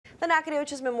The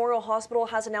Nacogdoches Memorial Hospital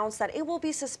has announced that it will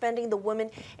be suspending the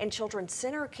Women and Children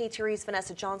Center. KTRE's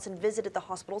Vanessa Johnson visited the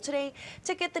hospital today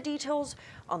to get the details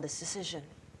on this decision.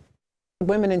 The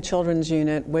Women and Children's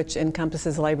Unit, which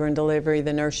encompasses labor and delivery,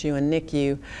 the NICU and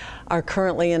NICU, are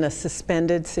currently in a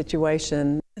suspended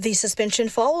situation. The suspension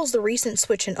follows the recent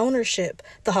switch in ownership.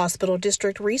 The hospital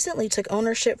district recently took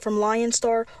ownership from Lion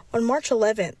Star on March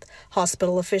 11th.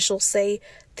 Hospital officials say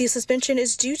the suspension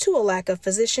is due to a lack of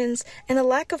physicians and a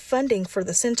lack of funding for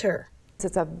the center.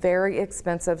 It's a very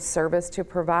expensive service to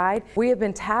provide. We have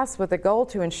been tasked with a goal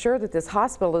to ensure that this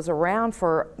hospital is around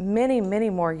for many, many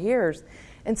more years.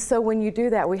 And so when you do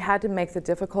that, we had to make the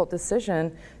difficult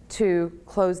decision to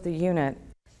close the unit.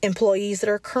 Employees that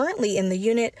are currently in the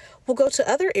unit will go to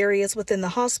other areas within the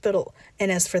hospital.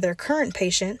 And as for their current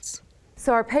patients,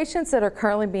 so our patients that are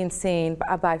currently being seen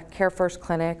by Care First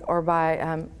Clinic or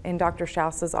by in Dr.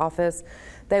 Schaus's office,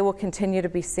 they will continue to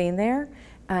be seen there,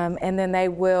 and then they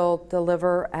will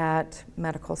deliver at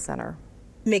Medical Center.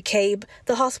 McCabe,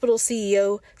 the hospital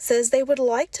CEO, says they would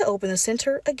like to open the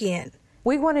center again.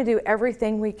 We want to do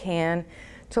everything we can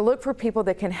to look for people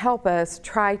that can help us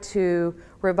try to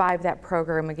revive that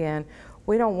program again.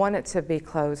 We don't want it to be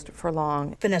closed for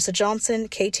long. Vanessa Johnson,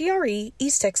 KTRE,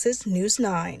 East Texas News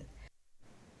 9.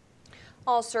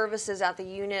 All services at the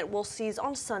unit will cease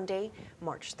on Sunday,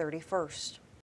 March 31st.